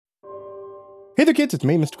Hey there kids, it's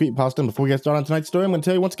me, MrCreepyPasta, and before we get started on tonight's story, I'm going to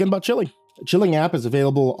tell you once again about Chilling. The Chilling app is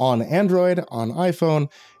available on Android, on iPhone,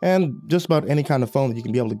 and just about any kind of phone that you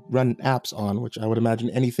can be able to run apps on, which I would imagine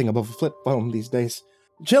anything above a flip phone these days.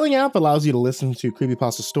 Chilling app allows you to listen to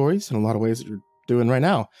Creepypasta stories in a lot of ways that you're doing right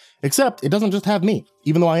now. Except, it doesn't just have me,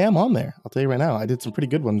 even though I am on there. I'll tell you right now, I did some pretty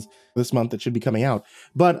good ones this month that should be coming out.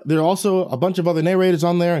 But there are also a bunch of other narrators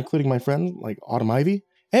on there, including my friend, like Autumn Ivy.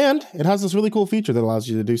 And it has this really cool feature that allows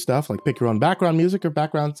you to do stuff like pick your own background music or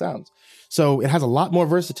background sounds. So it has a lot more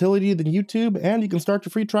versatility than YouTube, and you can start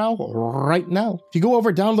your free trial right now. If you go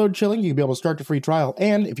over download Chilling, you'll be able to start your free trial.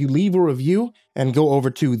 And if you leave a review and go over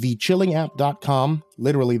to thechillingapp.com,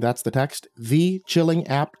 literally that's the text,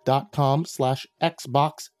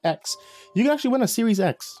 thechillingapp.com/xboxx, you can actually win a Series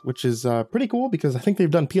X, which is pretty cool because I think they've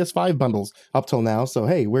done PS5 bundles up till now. So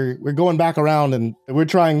hey, we're going back around and we're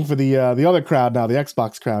trying for the other crowd now, the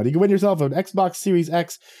Xbox crowd. You can win yourself an Xbox Series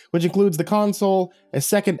X, which includes the console, a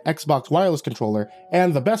second Xbox wireless controller,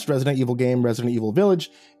 and the best Resident Evil game, Resident Evil Village,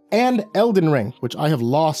 and Elden Ring, which I have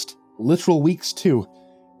lost literal weeks to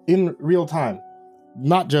in real time.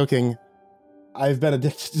 Not joking. I've been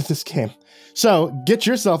addicted to this game. So get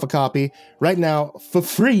yourself a copy right now for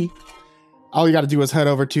free. All you got to do is head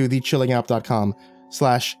over to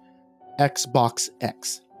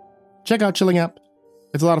thechillingapp.com/xboxx. Check out Chilling App.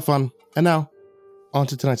 It's a lot of fun. And now, on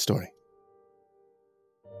to tonight's story.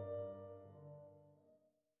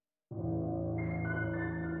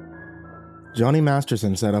 Johnny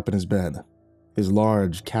Masterson sat up in his bed, his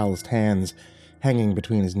large, calloused hands hanging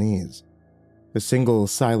between his knees. A single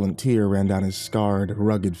silent tear ran down his scarred,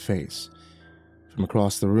 rugged face. From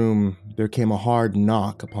across the room, there came a hard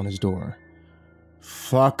knock upon his door.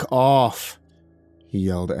 "Fuck off!" he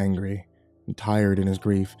yelled, angry and tired in his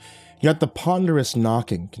grief, yet the ponderous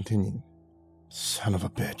knocking continued. "Son of a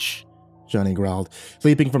bitch," Johnny growled,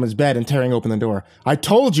 leaping from his bed and tearing open the door. "I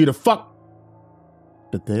told you to fuck—"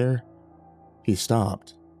 But there, he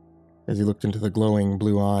stopped, as he looked into the glowing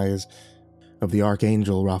blue eyes of the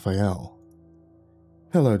Archangel Raphael.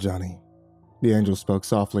 "Hello, Johnny," the angel spoke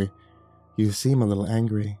softly. "You seem a little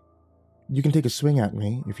angry. You can take a swing at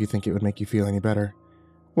me if you think it would make you feel any better."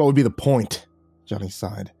 "What would be the point?" Johnny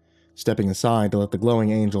sighed, stepping aside to let the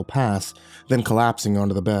glowing angel pass, then collapsing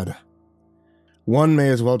onto the bed. "One may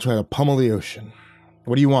as well try to pummel the ocean.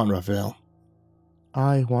 What do you want, Raphael?"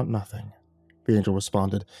 "I want nothing," the angel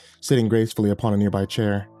responded, sitting gracefully upon a nearby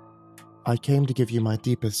chair. "I came to give you my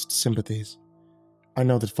deepest sympathies. I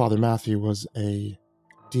know that Father Matthew was a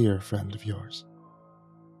dear friend of yours."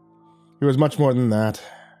 "He was much more than that,"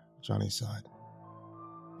 Johnny sighed.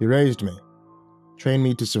 "He raised me, trained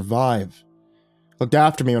me to survive, looked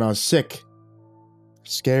after me when I was sick,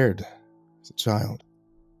 scared as a child.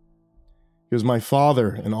 He was my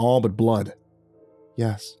father in all but blood."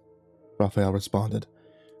 "Yes," Raphael responded.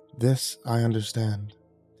 "This I understand.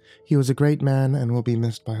 He was a great man and will be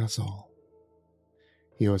missed by us all.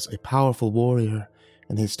 He was a powerful warrior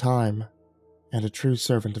in his time and a true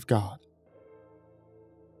servant of God."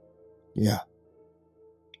 "Yeah,"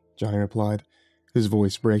 Johnny replied, his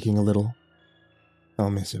voice breaking a little. "I'll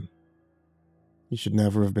miss him. He should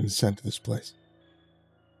never have been sent to this place."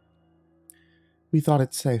 "We thought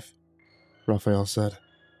it safe," Raphael said,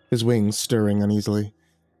 his wings stirring uneasily.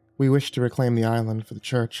 "We wished to reclaim the island for the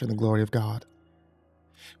church and the glory of God.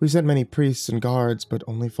 We sent many priests and guards, but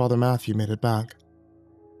only Father Matthew made it back.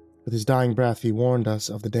 With his dying breath, he warned us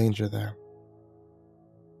of the danger there."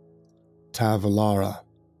 "Tavalara,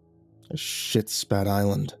 a shit-spat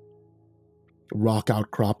island. A rock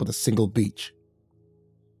outcrop with a single beach.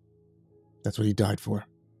 That's what he died for."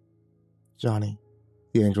 "Johnny,"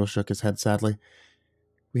 the angel shook his head sadly,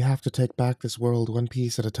 "we have to take back this world one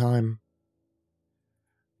piece at a time.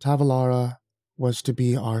 Tavalara was to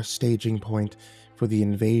be our staging point for the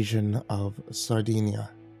invasion of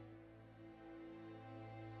Sardinia.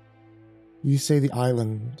 You say the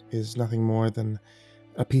island is nothing more than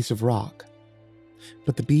a piece of rock,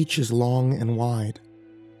 but the beach is long and wide.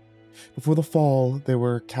 Before the fall, there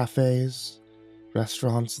were cafes,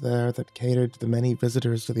 restaurants there that catered to the many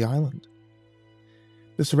visitors to the island.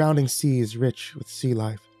 The surrounding sea is rich with sea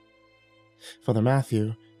life. Father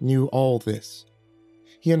Matthew knew all this.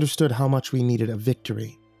 He understood how much we needed a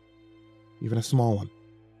victory, even a small one.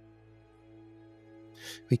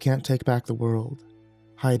 We can't take back the world,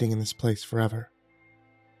 hiding in this place forever."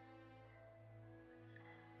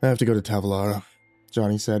 "I have to go to Tavalara,"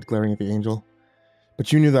 Johnny said, glaring at the angel.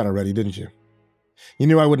 "But you knew that already, didn't you? You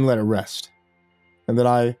knew I wouldn't let it rest, and that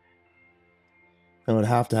I would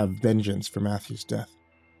have to have vengeance for Matthew's death."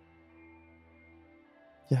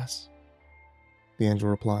 "Yes," the angel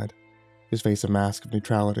replied, his face a mask of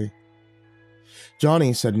neutrality.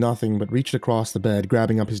 Johnny said nothing but reached across the bed,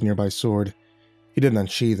 grabbing up his nearby sword. He didn't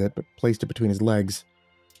unsheath it, but placed it between his legs,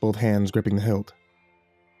 both hands gripping the hilt.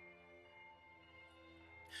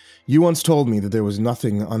 You once told me that there was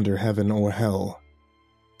nothing under heaven or hell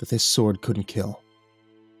that this sword couldn't kill.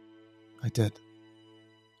 I did,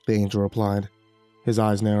 the angel replied, his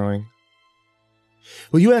eyes narrowing.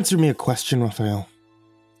 Will you answer me a question, Raphael?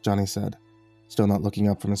 Johnny said, still not looking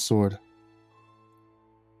up from his sword.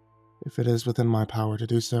 If it is within my power to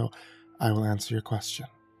do so, I will answer your question.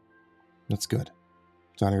 That's good,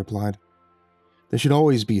 Johnny replied. There should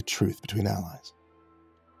always be a truth between allies.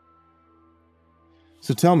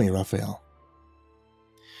 So tell me, Raphael,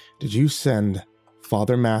 did you send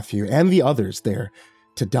Father Matthew and the others there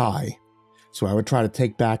to die so I would try to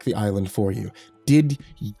take back the island for you? Did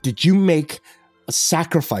you make a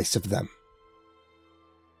sacrifice of them?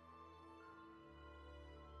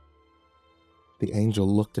 The angel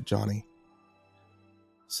looked at Johnny,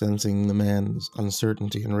 sensing the man's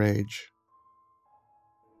uncertainty and rage.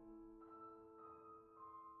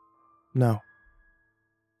 No,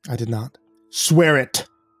 I did not. Swear it,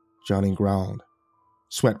 Johnny growled,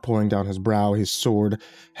 sweat pouring down his brow, his sword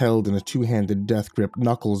held in a two-handed death grip,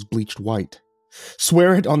 knuckles bleached white.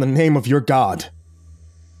 Swear it on the name of your god.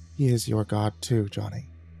 He is your god too, Johnny.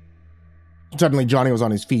 Suddenly, Johnny was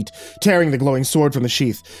on his feet, tearing the glowing sword from the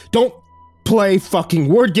sheath. Don't play fucking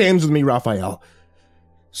word games with me, Raphael.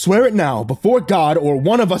 Swear it now, before God or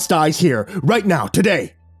one of us dies here, right now,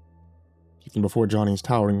 today. Even before Johnny's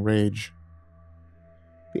towering rage,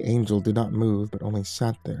 the angel did not move, but only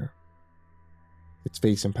sat there, its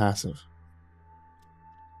face impassive.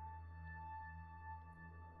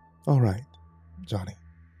 All right, Johnny.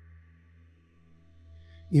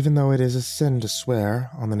 Even though it is a sin to swear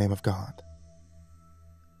on the name of God,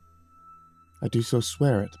 I do so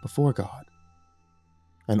swear it before God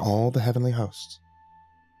and all the heavenly hosts.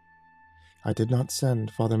 I did not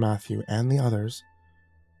send Father Matthew and the others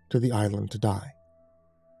to the island to die.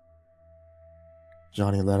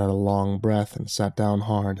 Johnny let out a long breath and sat down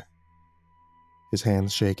hard, his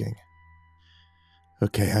hands shaking.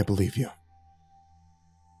 Okay, I believe you.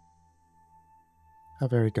 How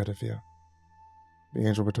very good of you, the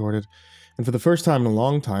angel retorted, and for the first time in a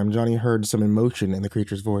long time, Johnny heard some emotion in the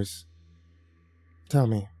creature's voice. Tell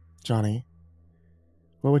me, Johnny,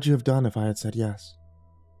 what would you have done if I had said yes?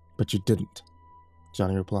 But you didn't,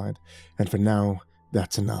 Johnny replied, and for now,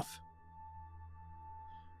 that's enough.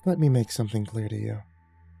 Let me make something clear to you,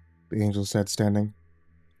 the angel said, standing.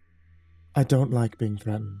 I don't like being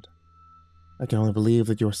threatened. I can only believe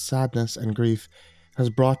that your sadness and grief has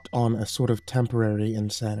brought on a sort of temporary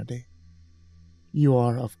insanity. You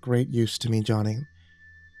are of great use to me, Johnny.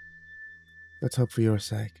 Let's hope for your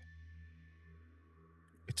sake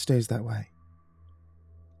it stays that way.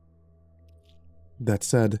 That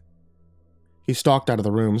said, he stalked out of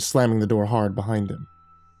the room, slamming the door hard behind him.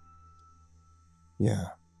 Yeah,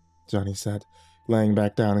 Johnny said, laying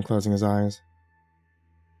back down and closing his eyes.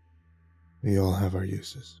 We all have our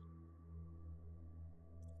uses.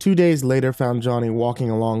 2 days later found Johnny walking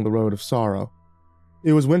along the road of sorrow.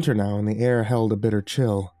 It was winter now, and the air held a bitter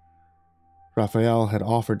chill. Raphael had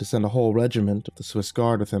offered to send a whole regiment of the Swiss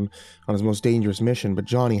Guard with him on his most dangerous mission, but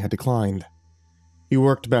Johnny had declined. He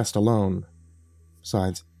worked best alone.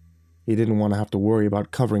 Besides, he didn't want to have to worry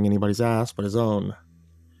about covering anybody's ass but his own.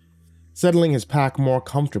 Settling his pack more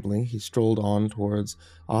comfortably, he strolled on towards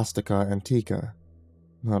Ostica Antica,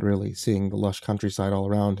 not really seeing the lush countryside all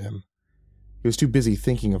around him. He was too busy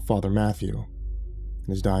thinking of Father Matthew and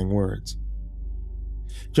his dying words.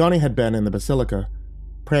 Johnny had been in the basilica,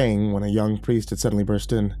 praying when a young priest had suddenly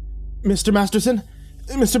burst in. Mr. Masterson?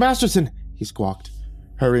 Mr. Masterson! He squawked,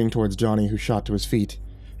 hurrying towards Johnny, who shot to his feet.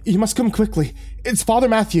 You must come quickly. It's Father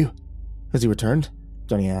Matthew. Has he returned?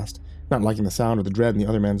 Johnny asked, not liking the sound of the dread in the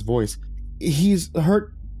other man's voice. He's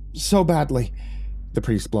hurt so badly, the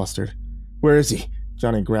priest blustered. Where is he?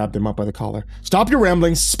 Johnny grabbed him up by the collar. Stop your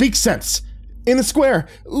ramblings. Speak sense. In the square,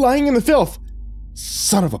 lying in the filth.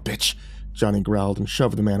 Son of a bitch, Johnny growled and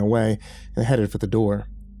shoved the man away and headed for the door.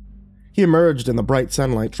 He emerged in the bright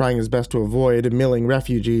sunlight, trying his best to avoid milling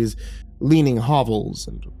refugees, leaning hovels,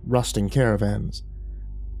 and rusting caravans.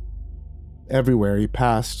 Everywhere he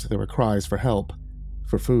passed, there were cries for help,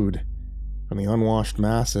 for food, from the unwashed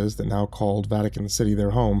masses that now called Vatican City their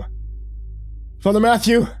home. Father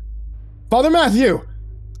Matthew! Father Matthew!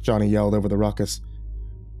 Johnny yelled over the ruckus.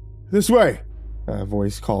 This way! A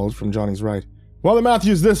voice called from Johnny's right. Father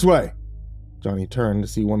Matthew's this way! Johnny turned to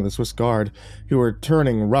see one of the Swiss Guard, who were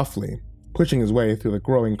turning roughly, pushing his way through the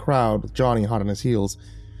growing crowd with Johnny hot on his heels.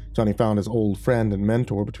 Johnny found his old friend and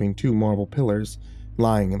mentor between two marble pillars,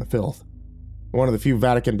 lying in the filth. One of the few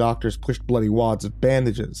Vatican doctors pushed bloody wads of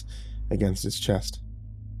bandages against his chest.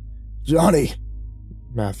 "Johnny!"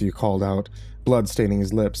 Matthew called out, blood staining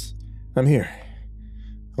his lips. "I'm here,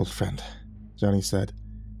 old friend," Johnny said,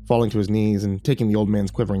 falling to his knees and taking the old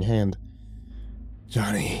man's quivering hand.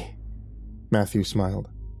 "Johnny," Matthew smiled.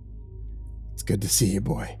 "It's good to see you,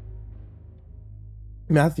 boy."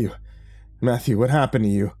 Matthew, what happened to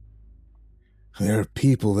you?" "There are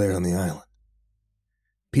people there on the island.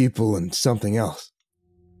 People and something else.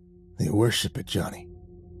 They worship it, Johnny.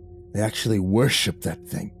 They actually worship that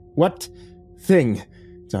thing." "What thing?"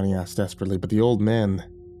 Johnny asked desperately, but the old man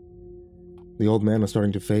was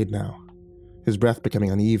starting to fade now, his breath becoming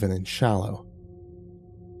uneven and shallow.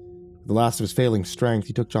 With the last of his failing strength,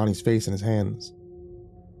 he took Johnny's face in his hands.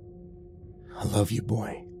 "I love you,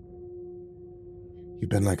 boy. You've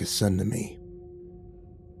been like a son to me.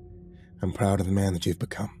 I'm proud of the man that you've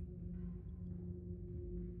become."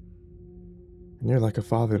 "And you're like a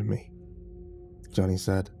father to me," Johnny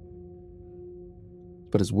said.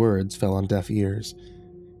 But his words fell on deaf ears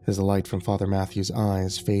as the light from Father Matthew's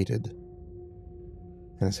eyes faded,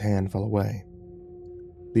 and his hand fell away,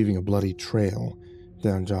 leaving a bloody trail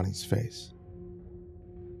down Johnny's face.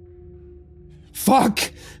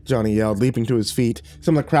 "Fuck!" Johnny yelled, leaping to his feet.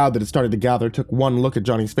 Some of the crowd that had started to gather took one look at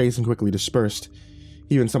Johnny's face and quickly dispersed.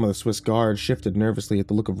 Even some of the Swiss guards shifted nervously at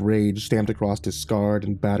the look of rage stamped across his scarred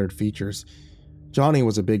and battered features. Johnny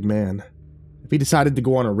was a big man. If he decided to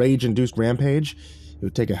go on a rage-induced rampage, it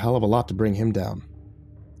would take a hell of a lot to bring him down.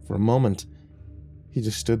 For a moment, he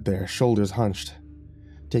just stood there, shoulders hunched,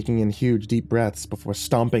 taking in huge, deep breaths before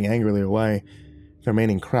stomping angrily away, the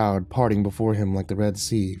remaining crowd parting before him like the Red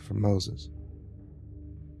Sea from Moses.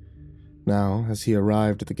 Now, as he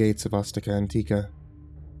arrived at the gates of Ustica Antica,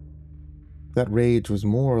 that rage was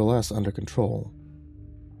more or less under control,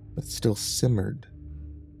 but still simmered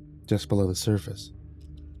just below the surface.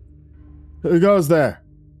 "Who goes there?"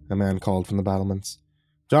 a man called from the battlements.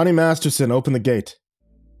 "Johnny Masterson, open the gate."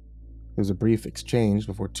 There was a brief exchange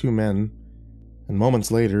before two men, and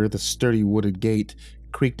moments later the sturdy wooded gate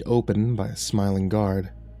creaked open by a smiling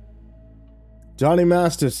guard. "Johnny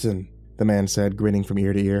Masterson," the man said, grinning from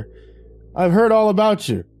ear to ear. "I've heard all about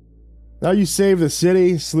you. Now you saved the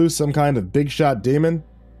city, slew some kind of big-shot demon?"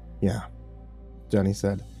 "Yeah," Johnny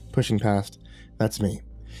said, pushing past. "That's me.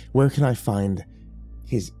 Where can I find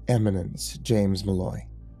His Eminence, James Malloy?"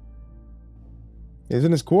 "He's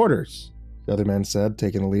in his quarters," the other man said,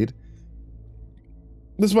 taking the lead.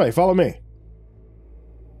 "This way, follow me."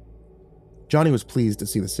 Johnny was pleased to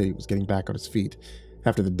see the city was getting back on its feet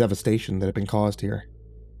after the devastation that had been caused here.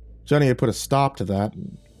 Johnny had put a stop to that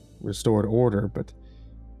and restored order, but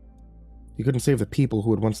he couldn't save the people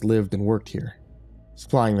who had once lived and worked here,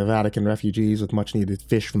 supplying the Vatican refugees with much-needed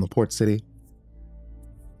fish from the port city.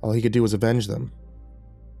 All he could do was avenge them,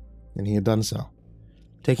 and he had done so,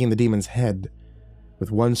 taking the demon's head with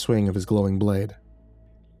one swing of his glowing blade,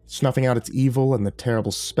 snuffing out its evil and the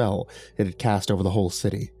terrible spell it had cast over the whole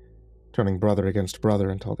city, turning brother against brother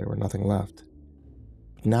until there were nothing left.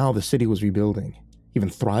 But now the city was rebuilding, even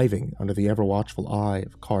thriving under the ever-watchful eye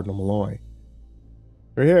of Cardinal Malloy.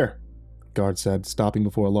 "We're here," the guard said, stopping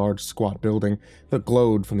before a large, squat building that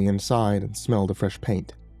glowed from the inside and smelled of fresh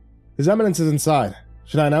paint. "His Eminence is inside.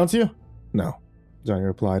 Should I announce you?" "No," Johnny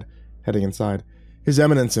replied, heading inside. "His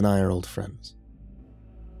Eminence and I are old friends."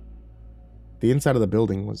 The inside of the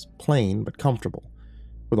building was plain but comfortable,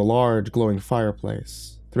 with a large glowing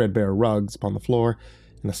fireplace, threadbare rugs upon the floor,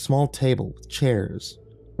 and a small table with chairs,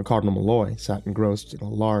 where Cardinal Malloy sat engrossed in a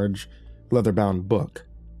large, leather-bound book,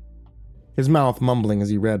 his mouth mumbling as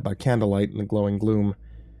he read by candlelight in the glowing gloom.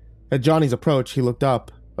 At Johnny's approach, he looked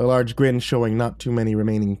up, a large grin showing not too many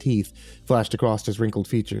remaining teeth flashed across his wrinkled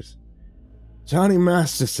features. "Johnny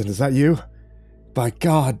Masterson, is that you? By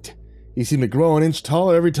God, you seem to grow an inch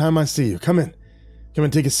taller every time I see you. Come in. Come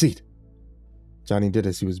and take a seat." Johnny did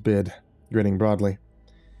as he was bid, grinning broadly.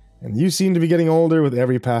 "And you seem to be getting older with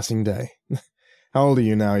every passing day. How old are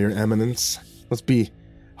you now, Your Eminence?" "Must be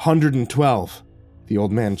 112, the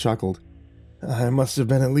old man chuckled. "I must have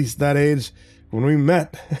been at least that age when we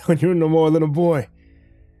met, when you were no more than a boy.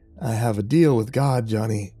 I have a deal with God,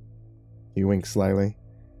 Johnny." He winked slyly.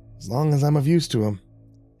 "As long as I'm of use to him,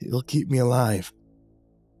 he'll keep me alive."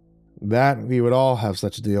 "That we would all have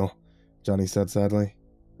such a deal," Johnny said sadly.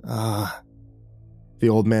 "Ah," the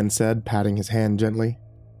old man said, patting his hand gently.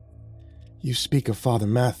 "You speak of Father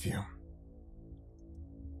Matthew.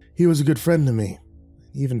 He was a good friend to me,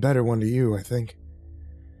 an even better one to you, I think.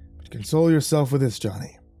 But console yourself with this,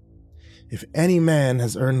 Johnny. If any man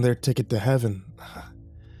has earned their ticket to heaven,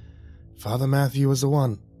 Father Matthew was the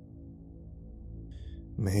one."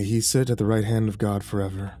 May he sit at the right hand of God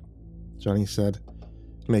forever, Johnny said,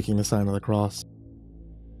 making the sign of the cross.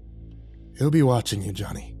 He'll be watching you,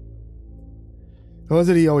 Johnny. What was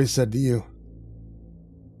it he always said to you?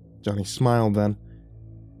 Johnny smiled then.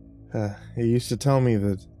 He used to tell me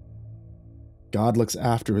that God looks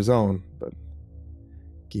after his own, but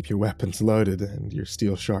keep your weapons loaded and your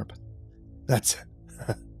steel sharp. That's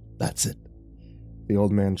it. That's it. The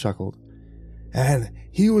old man chuckled. And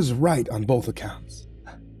he was right on both accounts.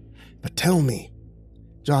 But tell me,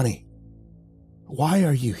 Johnny, why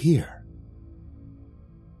are you here?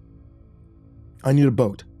 I need a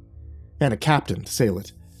boat, and a captain to sail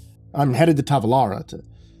it. I'm headed to Tavalara to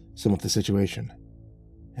sum up the situation.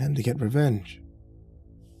 And to get revenge,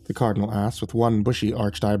 the cardinal asked with one bushy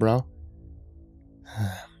arched eyebrow.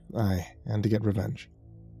 Aye, and to get revenge.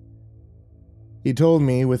 He told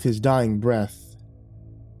me with his dying breath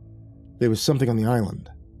there was something on the island,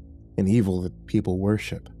 an evil that people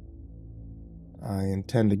worship. I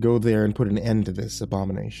intend to go there and put an end to this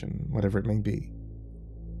abomination, whatever it may be.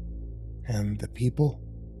 And the people?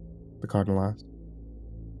 The cardinal asked.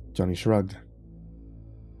 Johnny shrugged.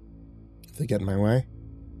 If they get in my way,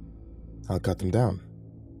 I'll cut them down.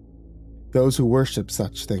 Those who worship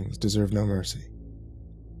such things deserve no mercy.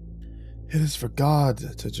 It is for God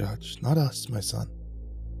to judge, not us, my son.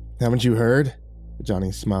 Haven't you heard?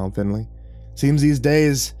 Johnny smiled thinly. Seems these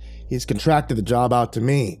days he's contracted the job out to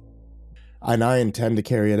me, and I intend to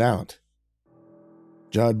carry it out.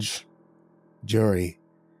 Judge, jury,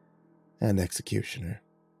 and executioner.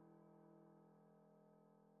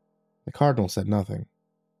 The cardinal said nothing,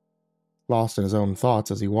 lost in his own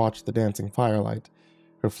thoughts as he watched the dancing firelight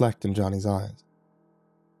reflect in Johnny's eyes.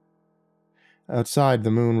 Outside,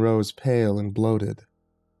 the moon rose pale and bloated,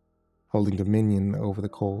 holding dominion over the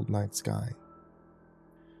cold night sky.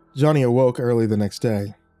 Johnny awoke early the next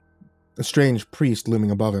day, a strange priest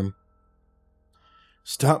looming above him.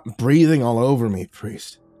 Stop breathing all over me,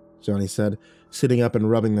 priest, Johnny said, sitting up and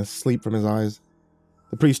rubbing the sleep from his eyes.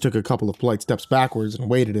 The priest took a couple of polite steps backwards and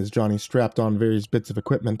waited as Johnny strapped on various bits of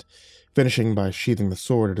equipment, finishing by sheathing the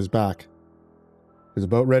sword at his back. Is the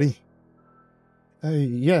boat ready?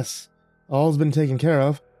 Yes. All's been taken care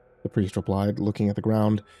of, the priest replied, looking at the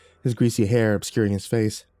ground, his greasy hair obscuring his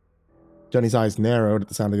face. Johnny's eyes narrowed at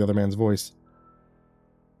the sound of the other man's voice.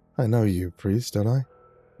 I know you, priest, don't I?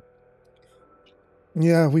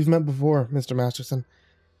 Yeah, we've met before, Mr. Masterson,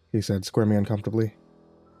 he said, squirming uncomfortably.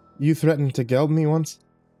 You threatened to geld me once?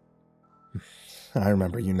 I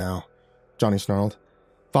remember you now, Johnny snarled.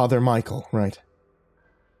 Father Michael, right?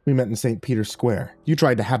 We met in St. Peter's Square. You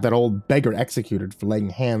tried to have that old beggar executed for laying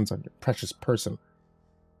hands on your precious person.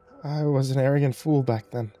 I was an arrogant fool back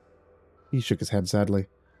then. He shook his head sadly,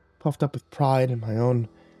 puffed up with pride and my own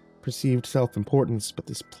perceived self-importance, but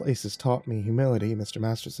this place has taught me humility, Mr.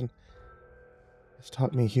 Masterson. It's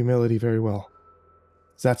taught me humility very well.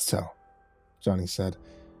 Is that so? Johnny said,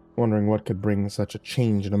 wondering what could bring such a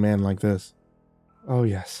change in a man like this. Oh,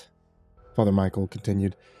 yes, Father Michael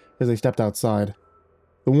continued, as they stepped outside,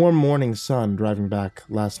 the warm morning sun driving back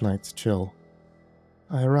last night's chill.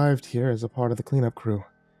 I arrived here as a part of the cleanup crew,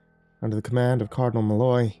 under the command of Cardinal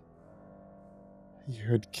Malloy. You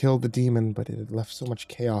had killed the demon, but it had left so much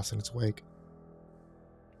chaos in its wake.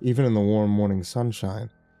 Even in the warm morning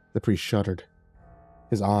sunshine, the priest shuddered,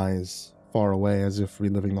 his eyes far away as if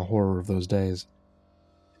reliving the horror of those days.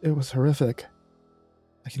 It was horrific.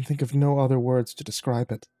 I can think of no other words to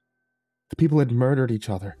describe it. The people had murdered each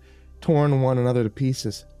other, torn one another to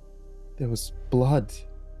pieces. There was blood.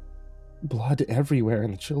 Blood everywhere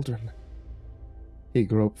in the children. He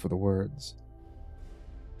groped for the words.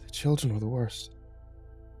 The children were the worst.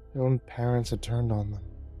 Their own parents had turned on them.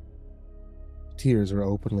 Tears were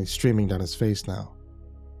openly streaming down his face now.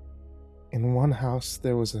 In one house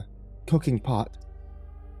there was a cooking pot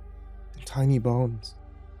and tiny bones.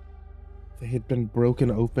 They had been broken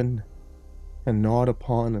open and gnawed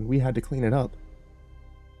upon, and we had to clean it up.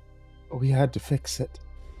 We had to fix it.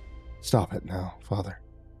 Stop it now, Father,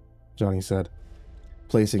 Johnny said,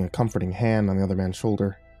 placing a comforting hand on the other man's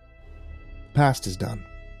shoulder. The past is done.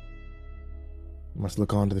 We must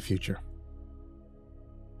look on to the future.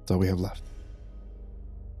 That's all we have left.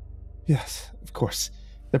 Yes, of course,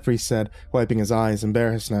 the priest said, wiping his eyes,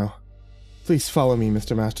 embarrassed now. Please follow me,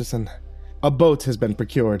 Mr. Masterson. A boat has been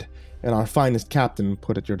procured, and our finest captain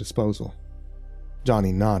put at your disposal.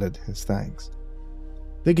 Johnny nodded his thanks.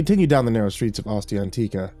 They continued down the narrow streets of Ostia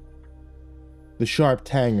Antica. The sharp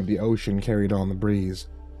tang of the ocean carried on the breeze.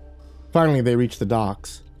 Finally, they reached the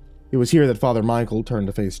docks. It was here that Father Michael turned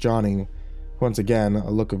to face Johnny, once again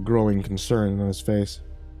a look of growing concern on his face.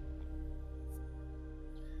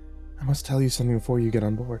 I must tell you something before you get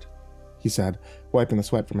on board, he said, wiping the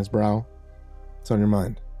sweat from his brow. What's on your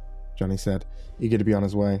mind? Johnny said, eager to be on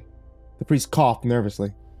his way. The priest coughed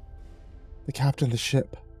nervously. The captain of the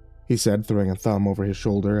ship, he said, throwing a thumb over his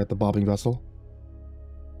shoulder at the bobbing vessel.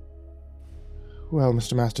 Well,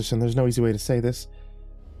 Mr. Masterson, there's no easy way to say this.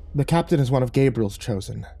 The captain is one of Gabriel's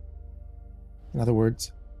chosen. In other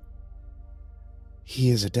words, he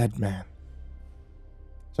is a dead man.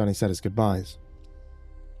 Johnny said his goodbyes,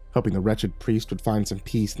 hoping the wretched priest would find some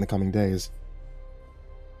peace in the coming days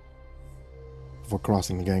before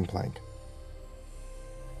crossing the gangplank.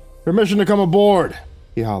 Permission to come aboard,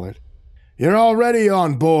 he hollered. You're already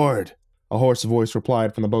on board, a hoarse voice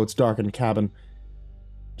replied from the boat's darkened cabin.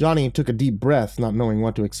 Johnny took a deep breath, not knowing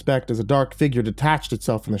what to expect, as a dark figure detached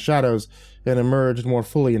itself from the shadows and emerged more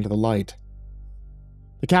fully into the light.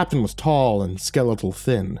 The captain was tall and skeletal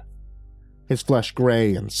thin, his flesh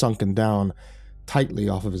gray and sunken down tightly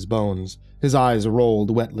off of his bones. His eyes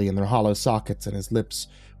rolled wetly in their hollow sockets, and his lips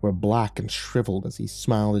were black and shriveled as he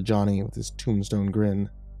smiled at Johnny with his tombstone grin.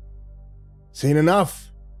 Seen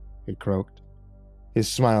enough, he croaked,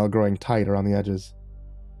 his smile growing tight around the edges.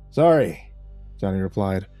 Sorry, Johnny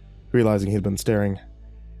replied, realizing he had been staring.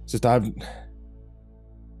 It's just I've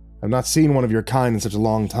not seen one of your kind in such a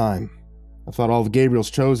long time. I thought all of Gabriel's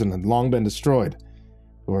chosen had long been destroyed,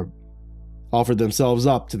 or offered themselves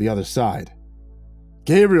up to the other side.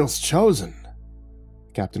 Gabriel's chosen,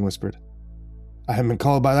 the captain whispered. I haven't been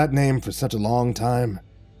called by that name for such a long time.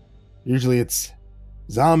 Usually it's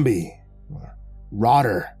zombie or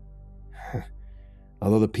rotter.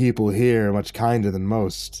 Although the people here are much kinder than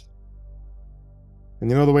most. And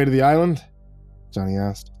you know the way to the island? Johnny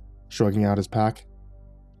asked, shrugging out his pack.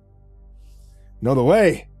 Know the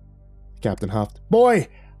way? The captain huffed. Boy,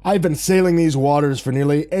 I've been sailing these waters for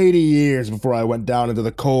nearly 80 years before I went down into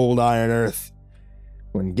the cold iron earth.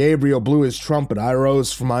 When Gabriel blew his trumpet, I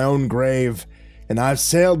rose from my own grave, and I've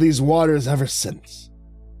sailed these waters ever since.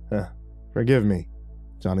 Forgive me,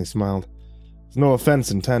 Johnny smiled. There's no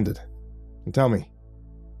offense intended. And tell me,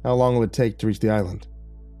 how long will it take to reach the island?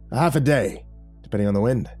 Half a day, depending on the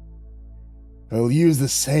wind. I'll use the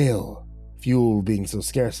sail, fuel being so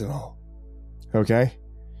scarce and all. Okay.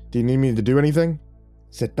 Do you need me to do anything?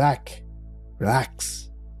 Sit back. Relax,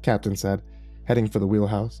 Captain said, heading for the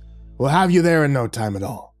wheelhouse. We'll have you there in no time at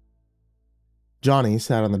all. Johnny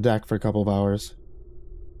sat on the deck for a couple of hours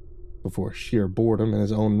before sheer boredom and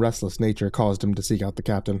his own restless nature caused him to seek out the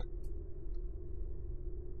captain.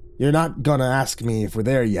 You're not gonna ask me if we're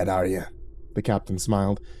there yet, are you? The captain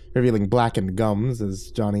smiled, revealing blackened gums as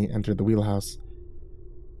Johnny entered the wheelhouse.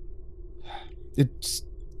 It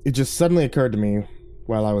just suddenly occurred to me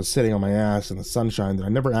while I was sitting on my ass in the sunshine that I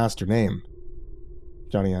never asked her name.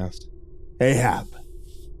 Johnny asked. Ahab.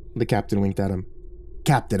 The captain winked at him.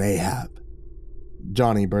 Captain Ahab.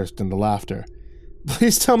 Johnny burst into laughter.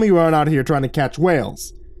 Please tell me you aren't out here trying to catch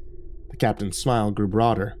whales. The captain's smile grew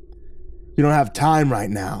broader. You don't have time right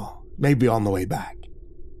now. Maybe on the way back.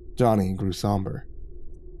 Johnny grew somber.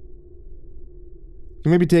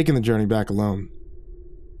 You may be taking the journey back alone.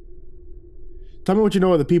 Tell me what you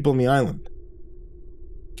know of the people on the island.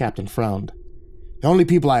 Captain frowned. The only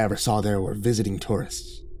people I ever saw there were visiting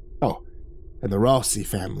tourists. Oh, and the Rossi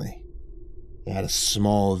family. They had a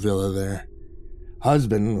small villa there.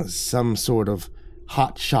 Husband was some sort of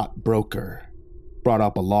hotshot broker. Brought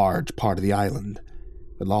up a large part of the island,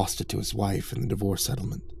 but lost it to his wife in the divorce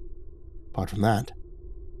settlement. Apart from that,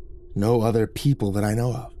 no other people that I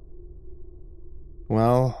know of.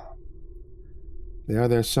 Well, they are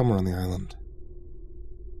there somewhere on the island.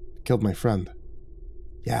 Killed my friend.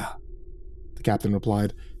 Yeah, the captain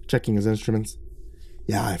replied, checking his instruments.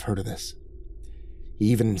 Yeah, I've heard of this. He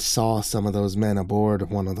even saw some of those men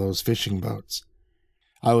aboard one of those fishing boats.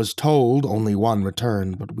 I was told only one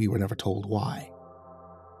returned, but we were never told why.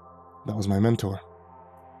 That was my mentor,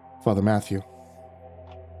 Father Matthew.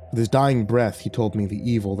 With his dying breath, he told me the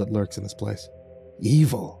evil that lurks in this place.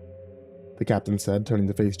 Evil? The captain said, turning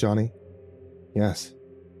to face Johnny. Yes,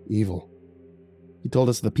 evil. He told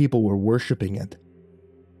us the people were worshipping it.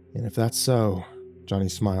 And if that's so, Johnny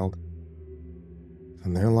smiled,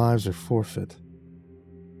 then their lives are forfeit.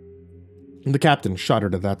 The captain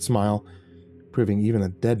shuddered at that smile, proving even a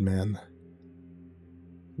dead man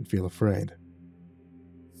would feel afraid.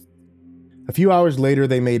 A few hours later,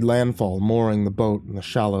 they made landfall, mooring the boat in the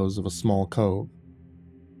shallows of a small cove.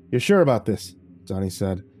 You're sure about this? Johnny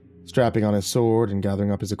said, strapping on his sword and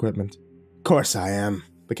gathering up his equipment. Course I am,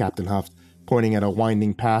 the captain huffed, pointing at a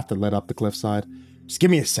winding path that led up the cliffside. Just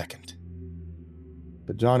give me a second.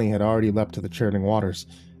 But Johnny had already leapt to the churning waters.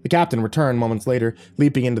 The captain returned moments later,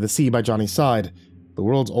 leaping into the sea by Johnny's side. the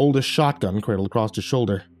world's oldest shotgun cradled across his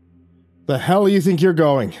shoulder. "The hell you think you're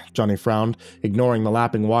going?" Johnny frowned, ignoring the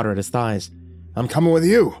lapping water at his thighs. "I'm coming with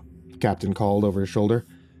you," the captain called over his shoulder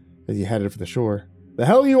as he headed for the shore. "The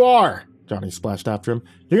hell you are!" Johnny splashed after him.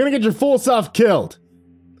 "You're gonna get your fool self killed!"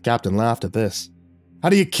 The captain laughed at this. "How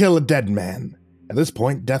do you kill a dead man? At this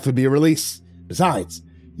point, death would be a release. Besides,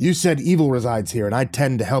 you said evil resides here, and I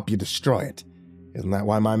tend to help you destroy it. Isn't that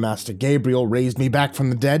why my master Gabriel raised me back from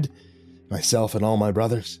the dead? Myself and all my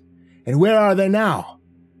brothers. And where are they now?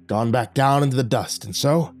 Gone back down into the dust, and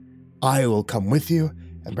so I will come with you,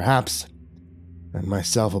 and perhaps earn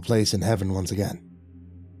myself a place in heaven once again."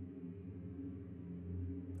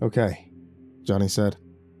 "Okay," Johnny said,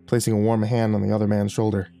 placing a warm hand on the other man's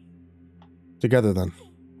shoulder. "Together, then.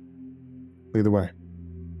 Lead the way."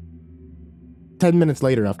 10 minutes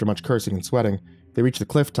later, after much cursing and sweating, they reached the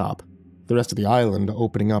cliff top, the rest of the island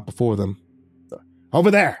opening up before them.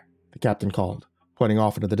 "Over there!" the captain called, pointing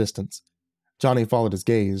off into the distance. Johnny followed his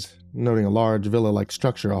gaze, noting a large villa-like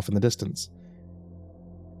structure off in the distance.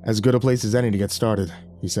 "As good a place as any to get started,"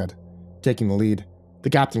 he said, taking the lead, the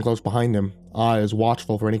captain close behind him, eyes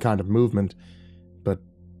watchful for any kind of movement, but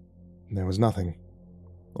there was nothing,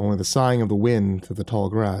 only the sighing of the wind through the tall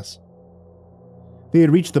grass. They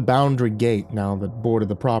had reached the boundary gate now that bordered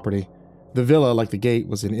the property. The villa, like the gate,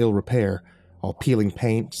 was in ill repair, all peeling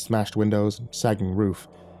paint, smashed windows, and sagging roof,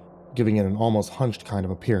 giving it an almost hunched kind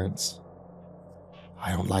of appearance.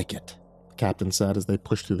 "I don't like it," the captain said as they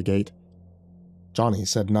pushed through the gate. Johnny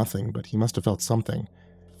said nothing, but he must have felt something,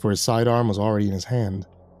 for his sidearm was already in his hand,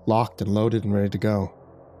 locked and loaded and ready to go.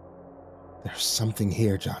 "There's something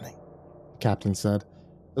here, Johnny," the captain said,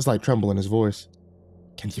 a slight tremble in his voice.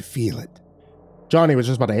 "Can you feel it?" Johnny was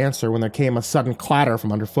just about to answer when there came a sudden clatter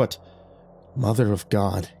from underfoot. "Mother of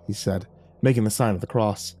God," he said, making the sign of the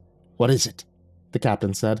cross. "What is it?" the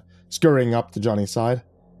captain said, scurrying up to Johnny's side.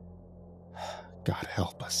 "God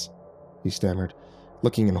help us," he stammered,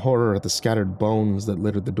 looking in horror at the scattered bones that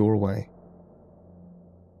littered the doorway.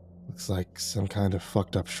 "Looks like some kind of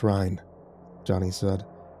fucked up shrine," Johnny said,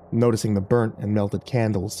 noticing the burnt and melted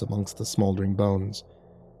candles amongst the smoldering bones.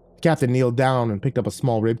 The captain kneeled down and picked up a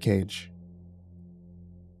small ribcage.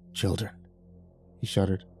 "Children," he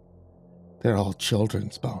shuddered. "They're all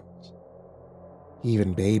children's bones.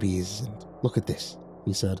 Even babies, and look at this,"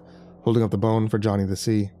 he said, holding up the bone for Johnny to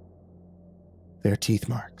see. "They're teeth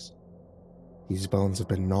marks. These bones have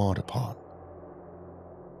been gnawed upon."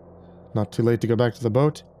 "Not too late to go back to the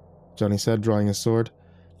boat?" Johnny said, drawing his sword.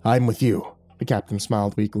 "I'm with you," the captain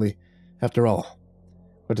smiled weakly. "After all,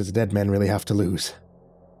 what does a dead man really have to lose?"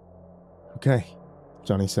 "Okay,"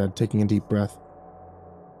 Johnny said, taking a deep breath.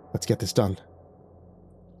 "Let's get this done."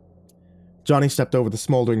 Johnny stepped over the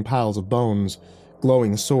smoldering piles of bones,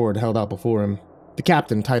 glowing sword held out before him. The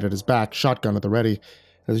captain tight at his back, shotgun at the ready.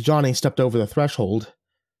 As Johnny stepped over the threshold,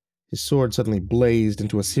 his sword suddenly blazed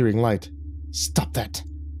into a searing light. "Stop that!"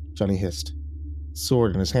 Johnny hissed. The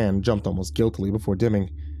sword in his hand jumped almost guiltily before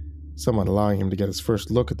dimming, somewhat allowing him to get his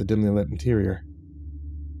first look at the dimly lit interior.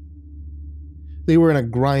 They were in a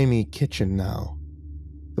grimy kitchen now,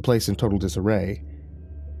 the place in total disarray.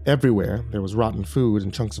 Everywhere there was rotten food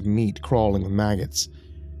and chunks of meat crawling with maggots.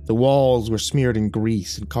 The walls were smeared in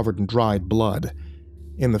grease and covered in dried blood.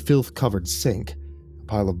 In the filth-covered sink, a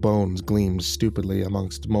pile of bones gleamed stupidly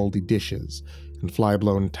amongst moldy dishes and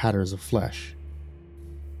fly-blown tatters of flesh.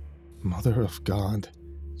 "Mother of God,"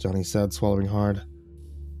 Johnny said, swallowing hard.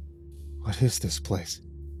 "What is this place?"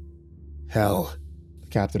 "Hell," the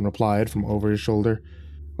captain replied from over his shoulder,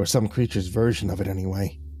 "or some creature's version of it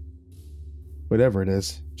anyway." "Whatever it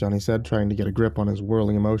is," Johnny said, trying to get a grip on his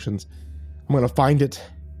whirling emotions, "I'm going to find it,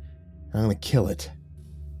 and I'm going to kill it."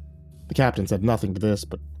 The captain said nothing to this,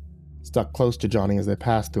 but stuck close to Johnny as they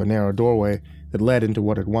passed through a narrow doorway that led into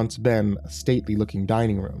what had once been a stately-looking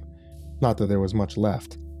dining room. Not that there was much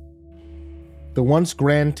left. The once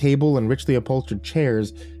grand table and richly upholstered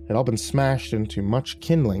chairs had all been smashed into much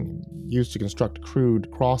kindling used to construct crude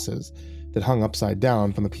crosses that hung upside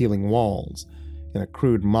down from the peeling walls in a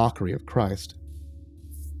crude mockery of Christ.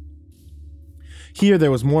 Here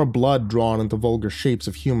there was more blood drawn into vulgar shapes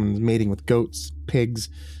of humans mating with goats, pigs,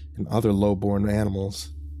 and other low-born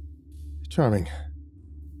animals. "Charming,"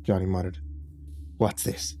 Johnny muttered. "What's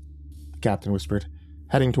this?" the captain whispered,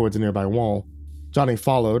 heading towards a nearby wall. Johnny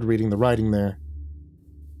followed, reading the writing there.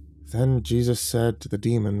 "Then Jesus said to the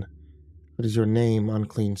demon, 'What is your name,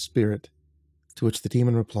 unclean spirit?' To which the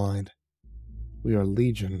demon replied, 'We are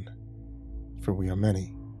legion, for we are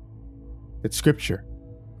many.'" "It's scripture,"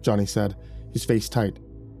 Johnny said, his face tight.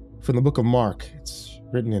 "From the book of Mark. It's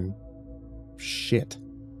written in shit.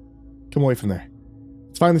 Come away from there.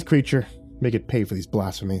 Let's find this creature, Make it pay for these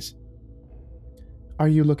blasphemies. Are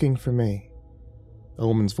you looking for me? A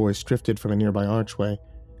woman's voice drifted from a nearby archway.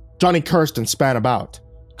 Johnny cursed and span about,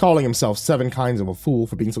 calling himself 7 kinds of a fool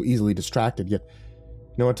for being so easily distracted, yet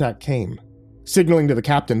no attack came. Signaling to the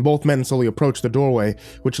captain, both men slowly approached the doorway,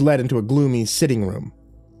 which led into a gloomy sitting room.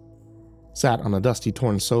 Sat on a dusty,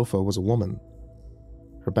 torn sofa was a woman,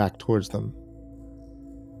 her back towards them.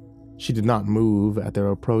 She did not move at their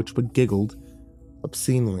approach, but giggled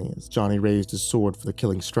obscenely as Johnny raised his sword for the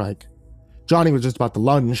killing strike. Johnny was just about to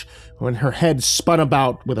lunge when her head spun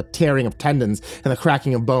about with a tearing of tendons and the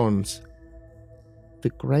cracking of bones. "The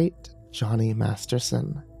great Johnny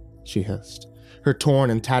Masterson," she hissed, her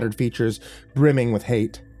torn and tattered features brimming with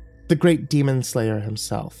hate. "The great demon slayer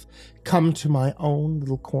himself, come to my own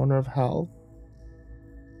little corner of hell."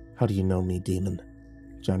 "How do you know me, demon?"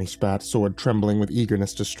 Johnny spat, sword trembling with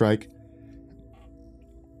eagerness to strike.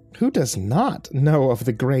 "Who does not know of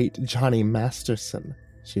the great Johnny Masterson?"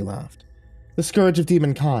 she laughed. "The scourge of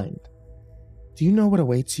demonkind. Do you know what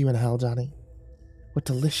awaits you in hell, Johnny? What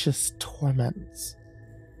delicious torments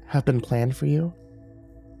have been planned for you?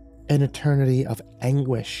 An eternity of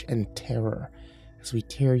anguish and terror as we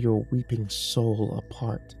tear your weeping soul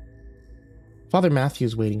apart. Father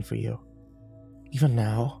Matthew's waiting for you. Even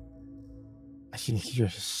now, I can hear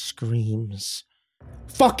his screams."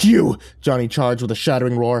 "Fuck you!" Johnny charged with a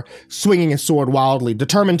shattering roar, swinging his sword wildly,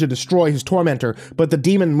 determined to destroy his tormentor, but the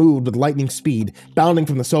demon moved with lightning speed, bounding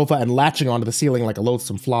from the sofa and latching onto the ceiling like a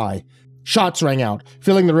loathsome fly. Shots rang out,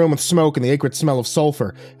 filling the room with smoke and the acrid smell of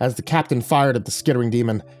sulfur as the captain fired at the skittering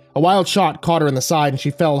demon. A wild shot caught her in the side and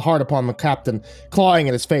she fell hard upon the captain, clawing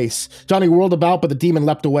at his face. Johnny whirled about, but the demon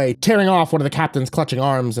leapt away, tearing off one of the captain's clutching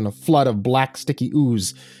arms in a flood of black, sticky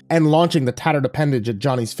ooze, and launching the tattered appendage at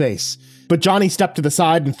Johnny's face. But Johnny stepped to the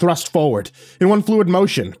side and thrust forward, in one fluid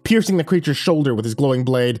motion, piercing the creature's shoulder with his glowing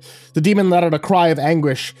blade. The demon let out a cry of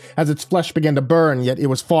anguish as its flesh began to burn, yet it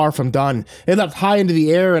was far from done. It leapt high into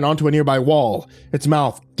the air and onto a nearby wall, its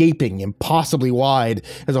mouth gaping impossibly wide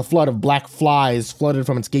as a flood of black flies flooded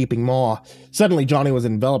from its gaping maw. Suddenly, Johnny was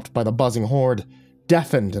enveloped by the buzzing horde.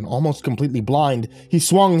 Deafened and almost completely blind, he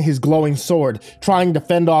swung his glowing sword, trying to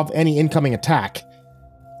fend off any incoming attack.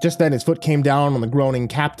 Just then his foot came down on the groaning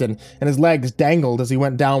captain, and his legs dangled as he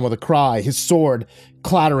went down with a cry, his sword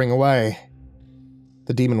clattering away.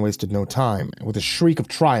 The demon wasted no time, and with a shriek of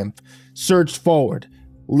triumph, surged forward,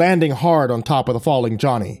 landing hard on top of the falling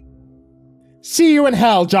Johnny. "See you in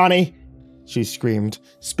hell, Johnny!" she screamed,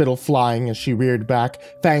 spittle flying as she reared back,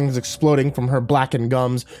 fangs exploding from her blackened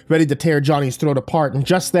gums, ready to tear Johnny's throat apart, and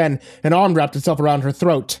just then an arm wrapped itself around her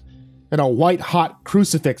throat, and a white-hot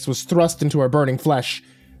crucifix was thrust into her burning flesh.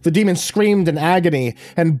 The demon screamed in agony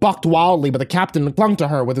and bucked wildly, but the captain clung to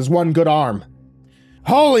her with his one good arm.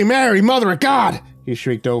 "Holy Mary, Mother of God!" he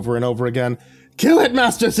shrieked over and over again. "Kill it,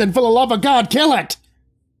 Masterson! For the love of God, kill it!"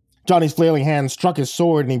 Johnny's flailing hand struck his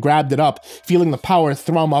sword and he grabbed it up, feeling the power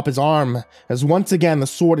thrum up his arm, as once again the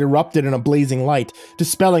sword erupted in a blazing light,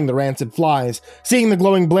 dispelling the rancid flies. Seeing the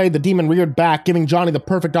glowing blade, the demon reared back, giving Johnny the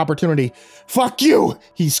perfect opportunity. "Fuck you!"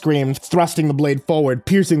 he screamed, thrusting the blade forward,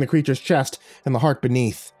 piercing the creature's chest and the heart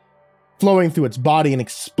beneath, flowing through its body and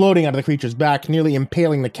exploding out of the creature's back, nearly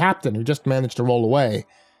impaling the captain, who just managed to roll away.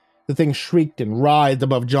 The thing shrieked and writhed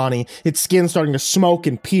above Johnny, its skin starting to smoke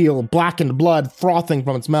and peel, blackened blood frothing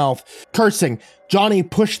from its mouth. Cursing, Johnny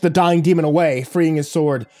pushed the dying demon away, freeing his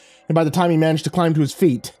sword, and by the time he managed to climb to his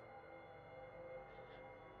feet,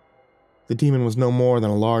 the demon was no more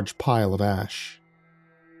than a large pile of ash.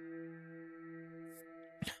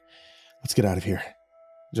 "Let's get out of here,"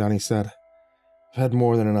 Johnny said. "I've had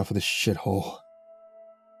more than enough of this shithole."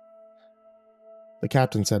 The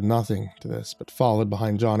captain said nothing to this, but followed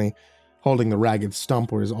behind Johnny, holding the ragged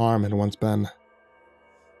stump where his arm had once been.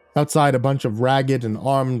 Outside, a bunch of ragged and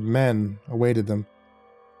armed men awaited them.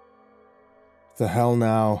 "The hell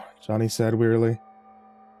now," Johnny said wearily.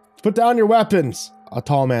 "Put down your weapons," a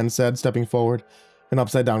tall man said, stepping forward, an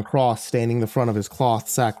upside-down cross staining the front of his cloth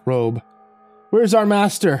sack robe. "Where's our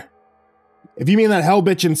master?" "If you mean that hell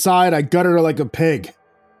bitch inside, I gutted her like a pig,"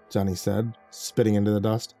 Johnny said, spitting into the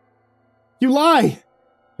dust. "You lie!"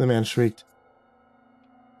 the man shrieked.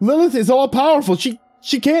 "Lilith is all-powerful.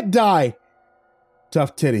 She can't die."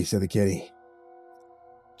 "Tough titty," said the kitty.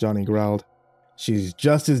 Johnny growled. "She's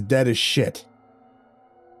just as dead as shit."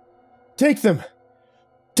 "Take them!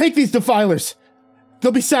 Take these defilers!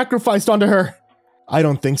 They'll be sacrificed onto her!" "I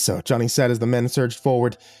don't think so," Johnny said as the men surged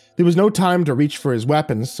forward. There was no time to reach for his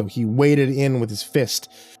weapons, so he waded in with his fist,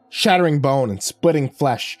 shattering bone and splitting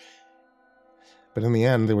flesh. But in the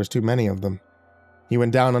end, there was too many of them. He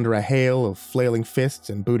went down under a hail of flailing fists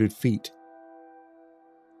and booted feet.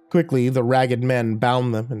 Quickly, the ragged men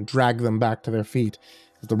bound them and dragged them back to their feet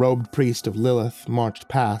as the robed priest of Lilith marched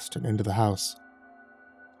past and into the house.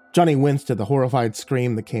 Johnny winced at the horrified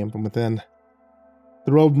scream that came from within.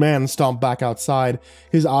 The robed man stomped back outside,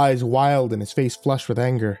 his eyes wild and his face flushed with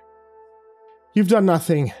anger. "You've done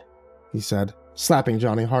nothing," he said, slapping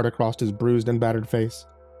Johnny hard across his bruised and battered face.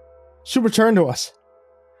 "She'll return to us.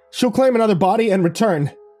 She'll claim another body and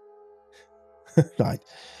return." I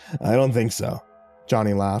don't think so,"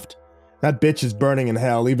 Johnny laughed. "That bitch is burning in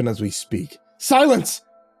hell even as we speak." "Silence!"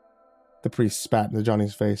 The priest spat into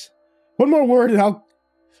Johnny's face. "One more word and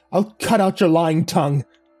I'll cut out your lying tongue."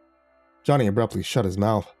 Johnny abruptly shut his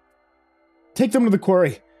mouth. "Take them to the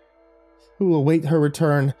quarry. We will await her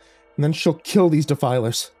return, and then she'll kill these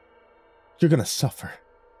defilers. You're gonna suffer,"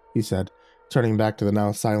 he said, turning back to the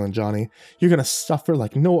now silent Johnny. "You're gonna suffer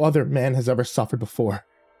like no other man has ever suffered before.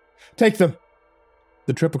 Take them."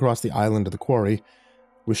 The trip across the island to the quarry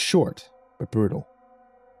was short, but brutal.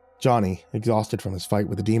 Johnny, exhausted from his fight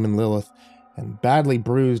with the demon Lilith, and badly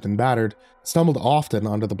bruised and battered, stumbled often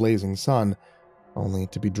under the blazing sun, only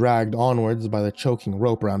to be dragged onwards by the choking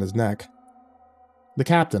rope around his neck. The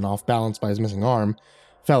captain, off balance by his missing arm,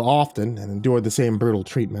 fell often and endured the same brutal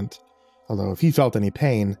treatment, although if he felt any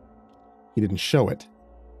pain, he didn't show it,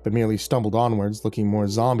 but merely stumbled onwards, looking more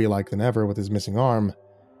zombie-like than ever with his missing arm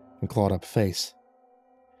and clawed-up face.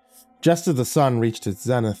 Just as the sun reached its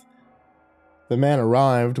zenith, the men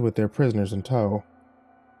arrived with their prisoners in tow.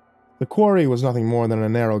 The quarry was nothing more than a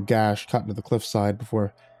narrow gash cut into the cliffside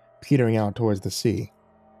before petering out towards the sea.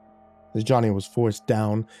 As Johnny was forced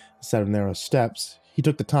down a set of narrow steps, he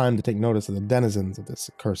took the time to take notice of the denizens of this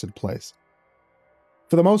accursed place.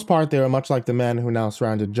 For the most part, they were much like the men who now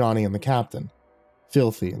surrounded Johnny and the captain,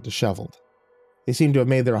 filthy and disheveled. They seemed to have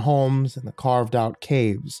made their homes in the carved-out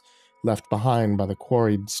caves left behind by the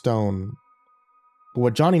quarried stone. But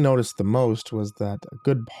what Johnny noticed the most was that a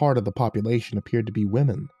good part of the population appeared to be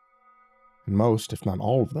women, and most, if not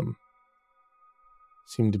all of them,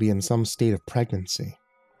 seemed to be in some state of pregnancy.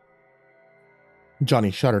 Johnny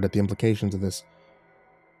shuddered at the implications of this,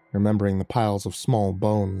 remembering the piles of small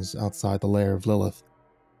bones outside the lair of Lilith.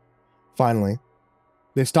 Finally,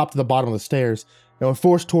 they stopped at the bottom of the stairs and were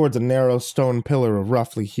forced towards a narrow stone pillar of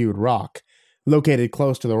roughly hewed rock, located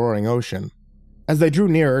close to the roaring ocean. As they drew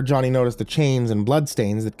nearer, Johnny noticed the chains and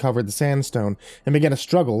bloodstains that covered the sandstone and began to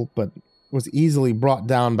struggle, but was easily brought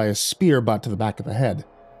down by a spear butt to the back of the head.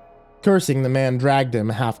 Cursing, the man dragged him,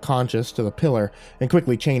 half-conscious, to the pillar and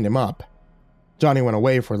quickly chained him up. Johnny went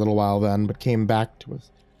away for a little while then, but came back to a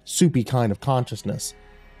soupy kind of consciousness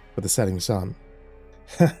with the setting sun.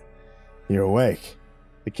 "You're awake,"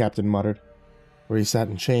 the captain muttered, where he sat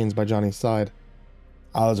in chains by Johnny's side.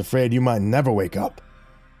 "I was afraid you might never wake up."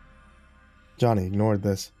 Johnny ignored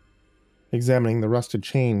this, examining the rusted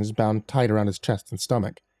chains bound tight around his chest and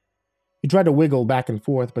stomach. He tried to wiggle back and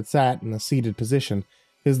forth, but sat in a seated position,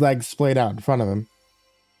 his legs splayed out in front of him.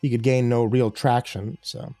 He could gain no real traction,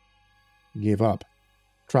 so he gave up,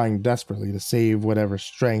 trying desperately to save whatever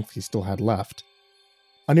strength he still had left.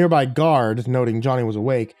 A nearby guard, noting Johnny was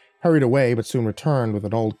awake, hurried away but soon returned with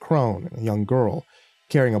an old crone and a young girl,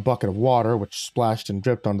 carrying a bucket of water which splashed and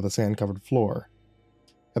dripped onto the sand-covered floor.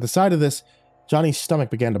 At the sight of this, Johnny's stomach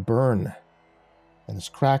began to burn, and his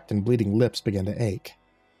cracked and bleeding lips began to ache.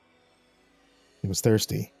 He was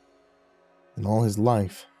thirsty. In all his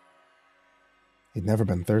life, he'd never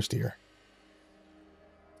been thirstier.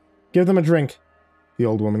 "Give them a drink," the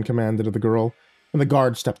old woman commanded of the girl, and the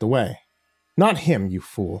guard stepped away. "Not him, you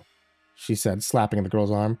fool," she said, slapping at the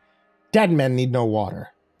girl's arm. "Dead men need no water.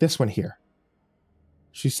 This one here."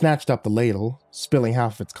 She snatched up the ladle, spilling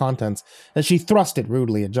half of its contents, as she thrust it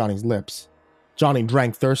rudely at Johnny's lips. Johnny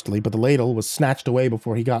drank thirstily, but the ladle was snatched away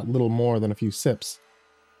before he got little more than a few sips.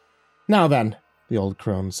 "Now then," the old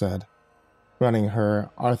crone said, running her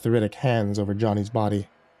arthritic hands over Johnny's body.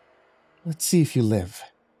 "Let's see if you live."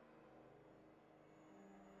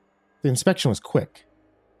 The inspection was quick,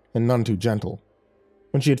 and none too gentle.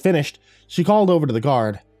 When she had finished, she called over to the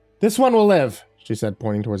guard. "This one will live," she said,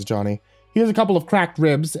 pointing towards Johnny. "He has a couple of cracked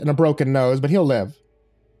ribs and a broken nose, but he'll live.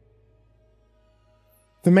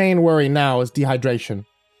 The main worry now is dehydration.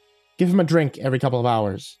 Give him a drink every couple of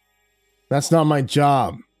hours." "That's not my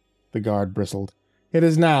job," the guard bristled. "It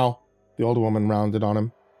is now," the old woman rounded on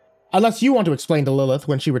him. "Unless you want to explain to Lilith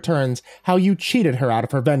when she returns how you cheated her out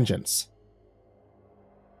of her vengeance."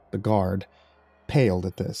 The guard paled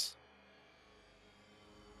at this.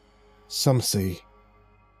 "Some say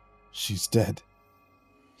she's dead,"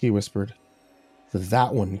 he whispered.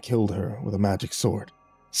 "That one killed her with a magic sword."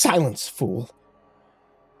 "Silence, fool!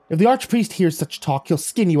 If the archpriest hears such talk, he'll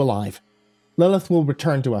skin you alive. Lilith will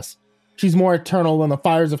return to us. She's more eternal than the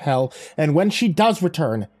fires of hell, and when she does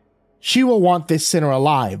return, she will want this sinner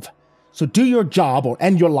alive. So do your job or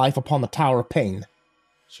end your life upon the Tower of Pain,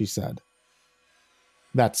 she said.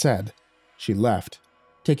 That said, she left,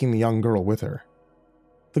 taking the young girl with her.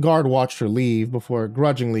 The guard watched her leave before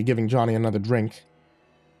grudgingly giving Johnny another drink,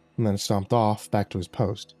 and then stomped off back to his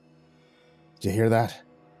post. Did you hear that?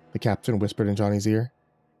 The captain whispered in Johnny's ear.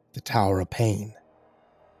 The Tower of Pain.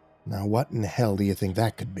 Now what in the hell do you think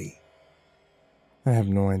that could be? I have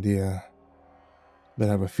no idea, but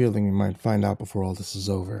I have a feeling we might find out before all this is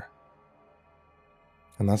over.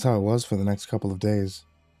 And that's how it was for the next couple of days.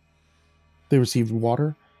 They received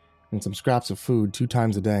water and some scraps of food 2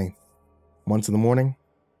 times a day. Once in the morning,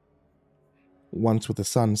 once with the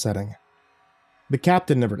sun setting. The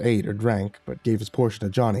captain never ate or drank, but gave his portion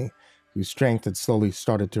to Johnny, whose strength had slowly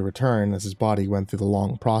started to return as his body went through the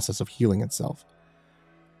long process of healing itself.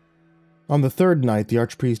 On the 3rd night, the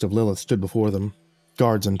archpriest of Lilith stood before them,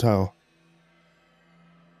 guards in tow.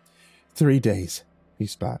 3 days, he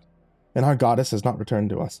spat, and our goddess has not returned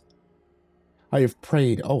to us. I have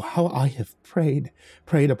prayed, oh, how I have prayed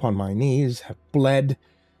upon my knees, have bled.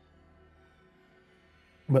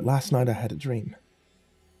 But last night I had a dream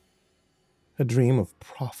of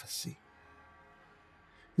prophecy.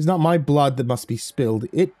 It's not my blood that must be spilled,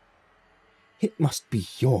 it must be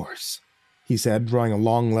yours, he said, drawing a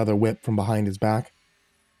long leather whip from behind his back.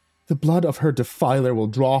 The blood of her defiler will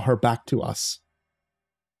draw her back to us.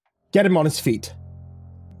 Get him on his feet,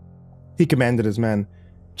 he commanded his men.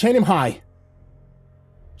 Chain him high.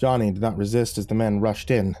 Johnny did not resist as the men rushed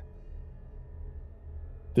in.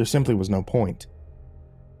 There simply was no point.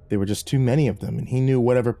 There were just too many of them, and he knew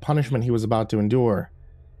whatever punishment he was about to endure,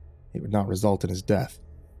 it would not result in his death.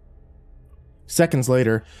 Seconds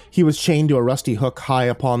later, he was chained to a rusty hook high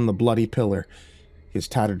upon the bloody pillar, his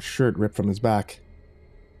tattered shirt ripped from his back.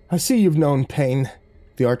 I see you've known pain,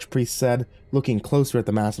 the archpriest said, looking closer at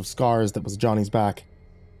the massive scars that was Johnny's back.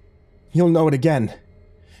 You'll know it again.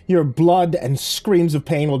 Your blood and screams of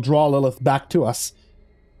pain will draw Lilith back to us.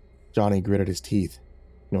 Johnny gritted his teeth,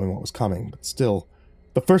 knowing what was coming, but still,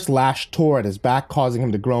 the first lash tore at his back, causing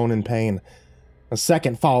him to groan in pain. A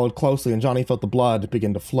second followed closely, and Johnny felt the blood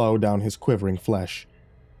begin to flow down his quivering flesh.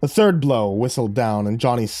 The 3rd blow whistled down, and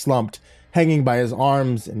Johnny slumped, hanging by his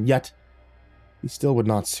arms, and yet he still would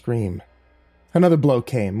not scream. Another blow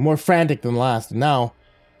came, more frantic than last, and now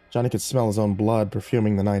Johnny could smell his own blood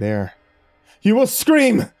perfuming the night air. You will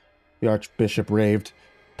scream! The archbishop raved,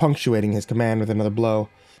 punctuating his command with another blow.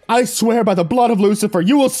 I swear by the blood of Lucifer,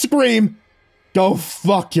 you will scream! Go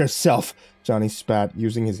fuck yourself, Johnny spat,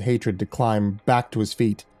 using his hatred to climb back to his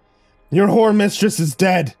feet. Your whore mistress is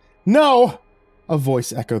dead! No! A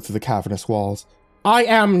voice echoed through the cavernous walls. I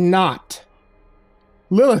am not!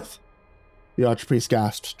 Lilith! The archpriest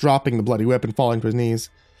gasped, dropping the bloody whip and falling to his knees.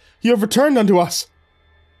 You have returned unto us!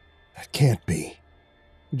 That can't be,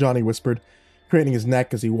 Johnny whispered, craning his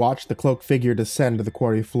neck as he watched the cloaked figure descend to the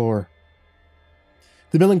quarry floor.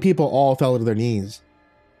 The milling people all fell to their knees,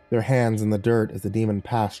 their hands in the dirt as the demon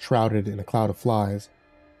passed shrouded in a cloud of flies.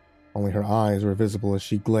 Only her eyes were visible as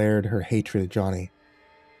she glared her hatred at Johnny.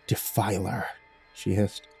 Defiler, she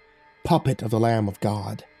hissed. Puppet of the Lamb of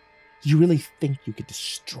God. Do you really think you could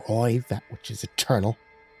destroy that which is eternal?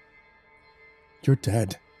 You're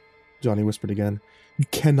dead, Johnny whispered again. You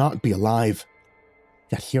cannot be alive.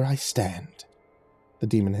 Yet here I stand, the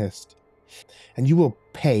demon hissed. And you will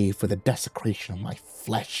pay for the desecration of my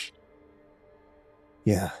flesh.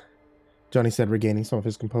 Yeah, Johnny said, regaining some of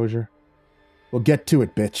his composure. We'll get to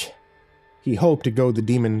it, bitch. He hoped to goad the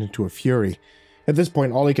demon into a fury. At this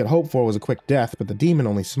point, all he could hope for was a quick death, but the demon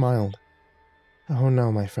only smiled. Oh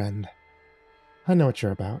no, my friend. I know what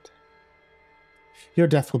you're about. Your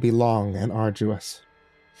death will be long and arduous.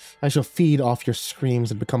 I shall feed off your screams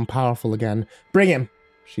and become powerful again. Bring him,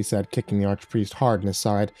 she said, kicking the archpriest hard in his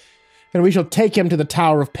side. And we shall take him to the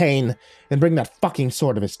Tower of Pain, and bring that fucking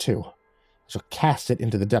sword of his too. I shall cast it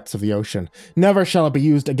into the depths of the ocean. Never shall it be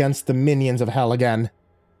used against the minions of hell again.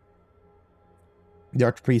 The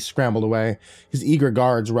archpriest scrambled away, his eager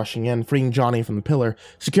guards rushing in, freeing Johnny from the pillar,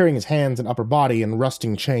 securing his hands and upper body in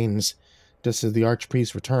rusting chains. Just as the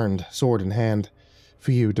archpriest returned, sword in hand.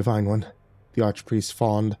 For you, divine one, the archpriest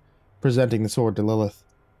fawned, presenting the sword to Lilith.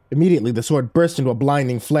 Immediately the sword burst into a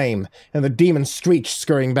blinding flame, and the demon screeched,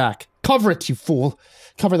 scurrying back. Cover it, you fool!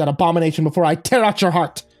 Cover that abomination before I tear out your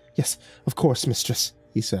heart! Yes, of course, mistress,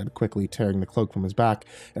 he said, quickly tearing the cloak from his back,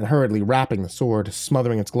 and hurriedly wrapping the sword,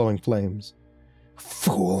 smothering its glowing flames.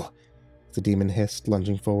 Fool! The demon hissed,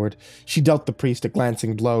 lunging forward. She dealt the priest a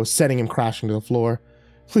glancing blow, sending him crashing to the floor.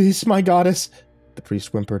 Please, my goddess! The priest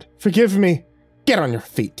whimpered. "Forgive me! Get on your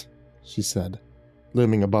feet," she said,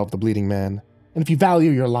 looming above the bleeding man. "And if you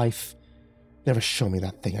value your life, never show me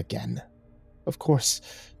that thing again. Of course,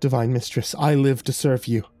 divine mistress, I live to serve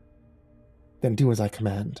you." "Then do as I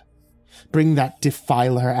command. Bring that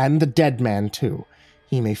defiler and the dead man, too.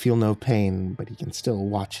 He may feel no pain, but he can still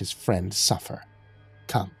watch his friend suffer.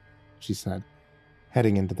 Come," she said,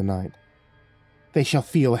 heading into the night. "They shall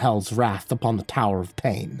feel hell's wrath upon the Tower of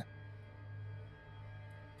Pain."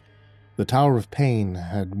 The Tower of Pain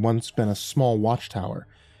had once been a small watchtower,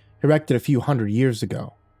 erected a few hundred years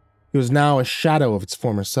ago. It was now a shadow of its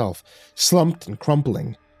former self, slumped and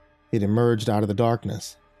crumpling. It emerged out of the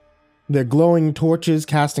darkness, their glowing torches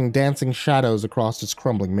casting dancing shadows across its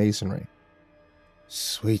crumbling masonry.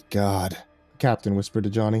 "Sweet God," the captain whispered to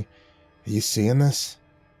Johnny. "Are you seeing this?"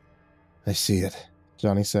 "I see it,"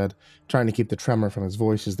 Johnny said, trying to keep the tremor from his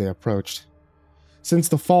voice as they approached. Since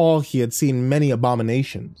the fall, he had seen many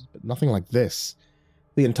abominations, but nothing like this.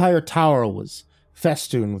 The entire tower was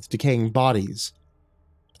festooned with decaying bodies.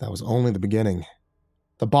 But that was only the beginning.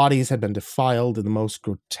 The bodies had been defiled in the most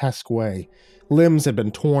grotesque way. Limbs had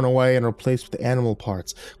been torn away and replaced with animal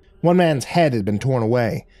parts. One man's head had been torn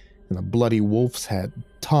away, and a bloody wolf's head,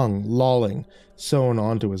 tongue lolling, sewn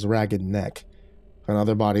onto his ragged neck.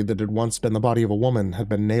 Another body that had once been the body of a woman had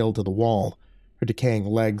been nailed to the wall, her decaying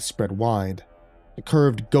legs spread wide. A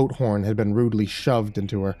curved goat horn had been rudely shoved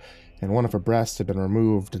into her, and one of her breasts had been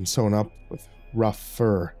removed and sewn up with rough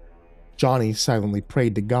fur. Johnny silently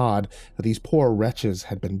prayed to God that these poor wretches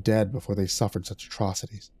had been dead before they suffered such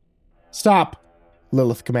atrocities. "Stop!"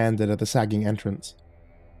 Lilith commanded at the sagging entrance.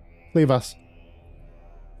 "Leave us."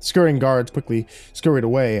 Scurrying guards quickly scurried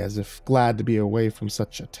away, as if glad to be away from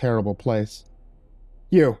such a terrible place.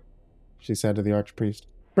 "You," she said to the archpriest.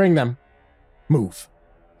 "Bring them." "Move,"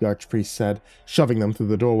 the archpriest said, shoving them through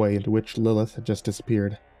the doorway into which Lilith had just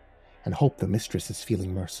disappeared. "And hope the mistress is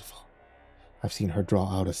feeling merciful. I've seen her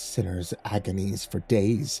draw out a sinner's agonies for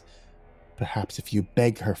days. Perhaps if you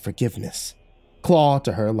beg her forgiveness, claw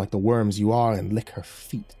to her like the worms you are and lick her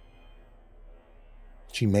feet,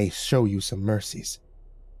 she may show you some mercies."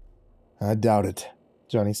 "I doubt it,"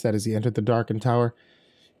 Johnny said as he entered the darkened tower.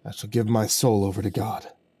 "I shall give my soul over to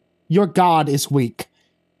God." "Your God is weak,"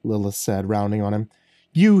 Lilith said, rounding on him.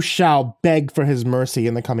 "You shall beg for his mercy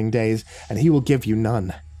in the coming days, and he will give you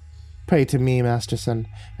none. Pray to me, Masterson,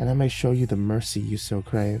 and I may show you the mercy you so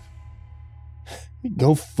crave."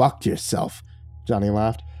 "Go fuck yourself," Johnny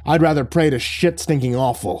laughed. "I'd rather pray to shit-stinking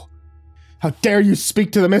awful." "How dare you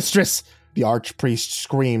speak to the mistress!" the archpriest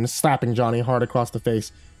screamed, slapping Johnny hard across the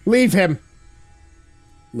face. "Leave him!"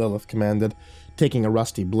 Lilith commanded, taking a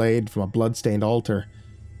rusty blade from a blood-stained altar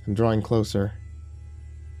and drawing closer.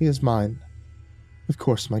 "He is mine. Of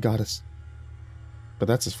course, my goddess." But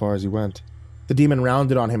that's as far as he went. The demon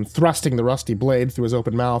rounded on him, thrusting the rusty blade through his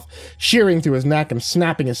open mouth, shearing through his neck and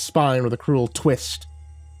snapping his spine with a cruel twist.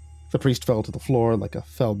 The priest fell to the floor like a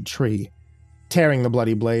felled tree, tearing the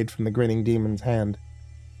bloody blade from the grinning demon's hand.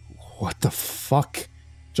 "What the fuck?"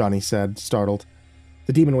 Johnny said, startled.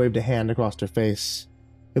 The demon waved a hand across her face,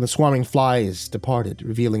 and the swarming flies departed,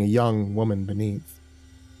 revealing a young woman beneath.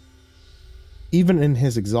 Even in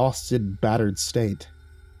his exhausted, battered state,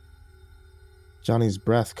 Johnny's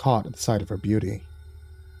breath caught at the sight of her beauty.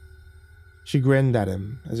 She grinned at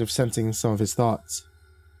him, as if sensing some of his thoughts.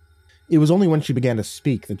 It was only when she began to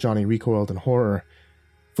speak that Johnny recoiled in horror,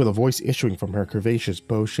 for the voice issuing from her curvaceous,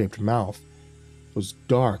 bow-shaped mouth was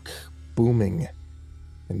dark, booming,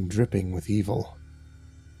 and dripping with evil.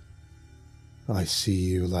 "I see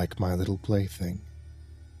you like my little plaything.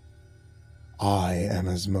 I am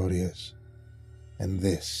Asmodeus, and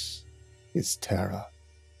this is Terra,"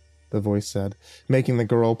 the voice said, making the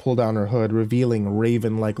girl pull down her hood, revealing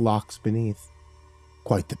raven-like locks beneath.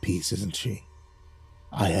 "Quite the piece, isn't she?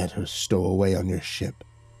 I had her stow away on your ship,"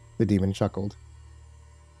 the demon chuckled.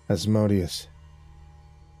 "Asmodeus,"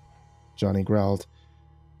 Johnny growled.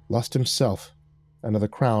 "Lust himself, another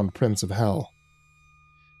crowned prince of hell.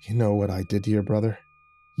 You know what I did to your brother?"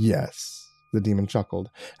 "Yes," the demon chuckled,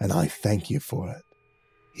 "and I thank you for it.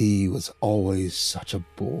 He was always such a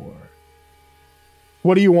bore."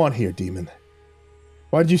 "What do you want here, demon?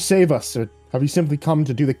 Why did you save us, or have you simply come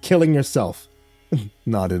to do the killing yourself?"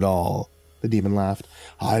 "Not at all," the demon laughed.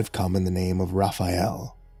 "I've come in the name of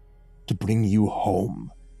Raphael, to bring you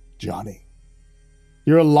home, Johnny."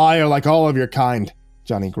 "You're a liar like all of your kind,"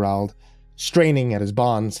 Johnny growled, straining at his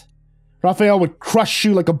bonds. "Raphael would crush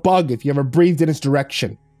you like a bug if you ever breathed in his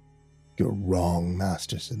direction." "You're wrong,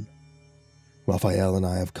 Masterson. Raphael and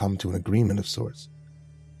I have come to an agreement of sorts.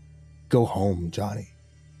 Go home, Johnny.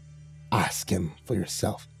 Ask him for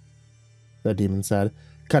yourself." the demon said,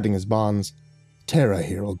 cutting his bonds. Terra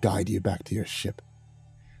here will guide you back to your ship.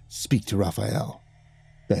 Speak to Raphael,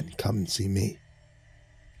 then come and see me.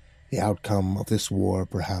 The outcome of this war,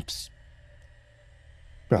 perhaps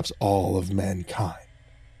all of mankind,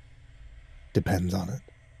 depends on it.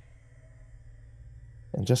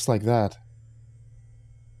 And just like that,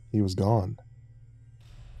 he was gone,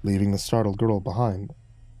 leaving the startled girl behind.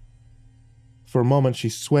 For a moment she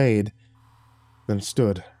swayed, then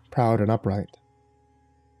stood, proud and upright.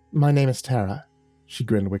 My name is Terra, she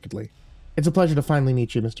grinned wickedly. It's a pleasure to finally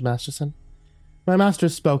meet you, Mr. Masterson. My master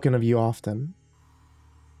has spoken of you often.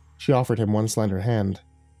 She offered him one slender hand.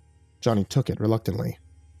 Johnny took it reluctantly,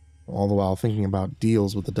 all the while thinking about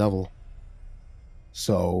deals with the devil.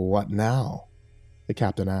 So what now? The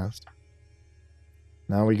captain asked.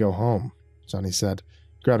 Now we go home, Johnny said,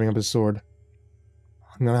 grabbing up his sword.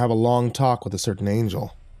 I'm going to have a long talk with a certain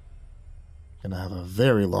angel. Going to have a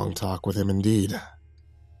very long talk with him indeed. The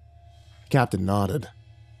captain nodded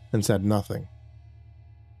and said nothing,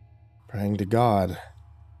 praying to God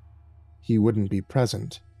he wouldn't be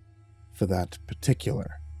present for that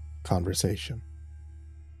particular conversation.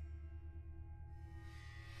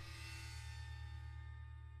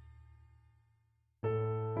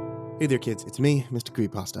 Hey there kids, it's me,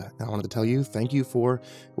 MrCreepyPasta, and I wanted to tell you thank you for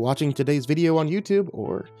watching today's video on YouTube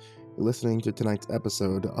or listening to tonight's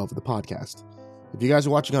episode of the podcast. If you guys are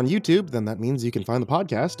watching on YouTube, then that means you can find the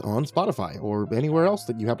podcast on Spotify or anywhere else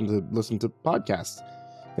that you happen to listen to podcasts.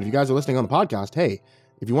 And if you guys are listening on the podcast, hey,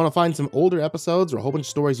 if you want to find some older episodes or a whole bunch of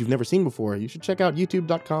stories you've never seen before, you should check out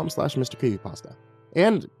youtube.com/MrCreepyPasta.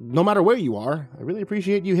 And no matter where you are, I really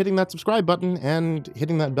appreciate you hitting that subscribe button and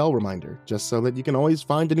hitting that bell reminder, just so that you can always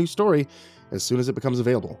find a new story as soon as it becomes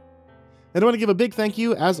available. And I want to give a big thank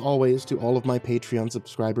you, as always, to all of my Patreon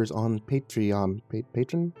subscribers on Patreon.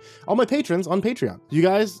 All my patrons on Patreon. You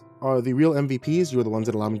guys are the real MVPs. You're the ones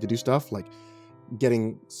that allow me to do stuff like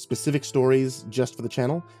getting specific stories just for the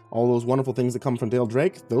channel. All those wonderful things that come from Dale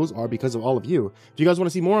Drake, those are because of all of you. If you guys want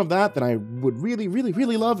to see more of that, then I would really, really,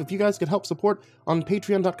 really love if you guys could help support on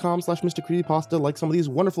patreon.com/MrCreepyPasta, like some of these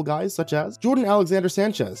wonderful guys, such as Jordan Alexander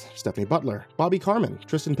Sanchez, Stephanie Butler, Bobby Karman,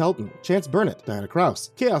 Tristain Pelton, Chance Burnett, Diana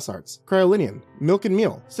Kraus, KhaosArts, Kryolinian, Milk and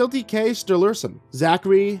Miel, Celty Sturloson,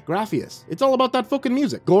 Zachary, Graffius, It's All About That Fookin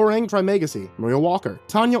Music, Goreng, Trimagasi, Maria Walker,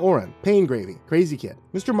 Tonya, Oran, paingravy, Krazy Kid,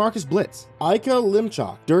 MrMarcusBlitz, Aika,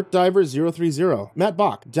 Limchoc, Dirt Diver 030, Matt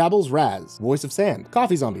Bach, Dabbles Raz, Voice of Sand,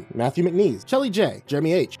 Coffee Zombie, Matthew McNeese, Shelly J,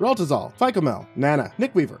 Jeremy H, Raltazal, Ficomel, Nana,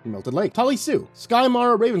 Nick Weaver, Melted Lake, Tolly Sue, Sky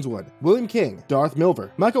Mara Ravenswood, William King, Darth Milver,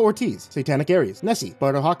 Micah Ortiz, Satanic Aries, Nessie,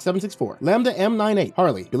 Barterhawk764, Lambda M98,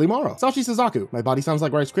 Harley, Billy Morrow, Sashi Suzaku, My Body Sounds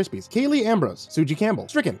Like Rice Krispies, Kaylee Ambrose, Suji Campbell,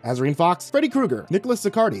 Stricken, Azarine Fox, Freddy Krueger, Nicholas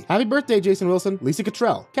Zaccardi, Happy Birthday Jason Wilson, Lisa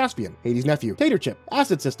Cottrell, Caspian, Hades Nephew, Tater Chip,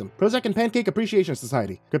 Acid System, Prozac and Pancake Appreciation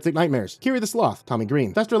Society, Cryptic Nightmares, Kiri the Sloth, Tommy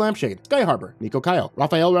Green, Fester Lampshade, Sky Harbor, Nico Kyle,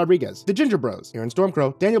 Rafael Rodriguez, The Ginger Bros, Aaron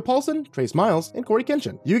Stormcrow, Daniel Paulson, Trace Miles, and Corey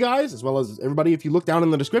Kenshin. You guys, as well as everybody if you look down in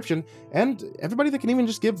the description, and everybody that can even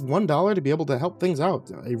just give $1 to be able to help things out.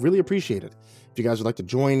 I really appreciate it. If you guys would like to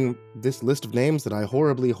join this list of names that I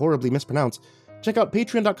horribly mispronounce, check out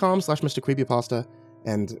patreon.com/MrCreepyPasta.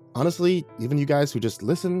 And honestly, even you guys who just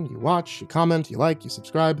listen, you watch, you comment, you like, you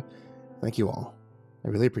subscribe, thank you all. I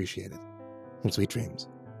really appreciate it. And sweet dreams.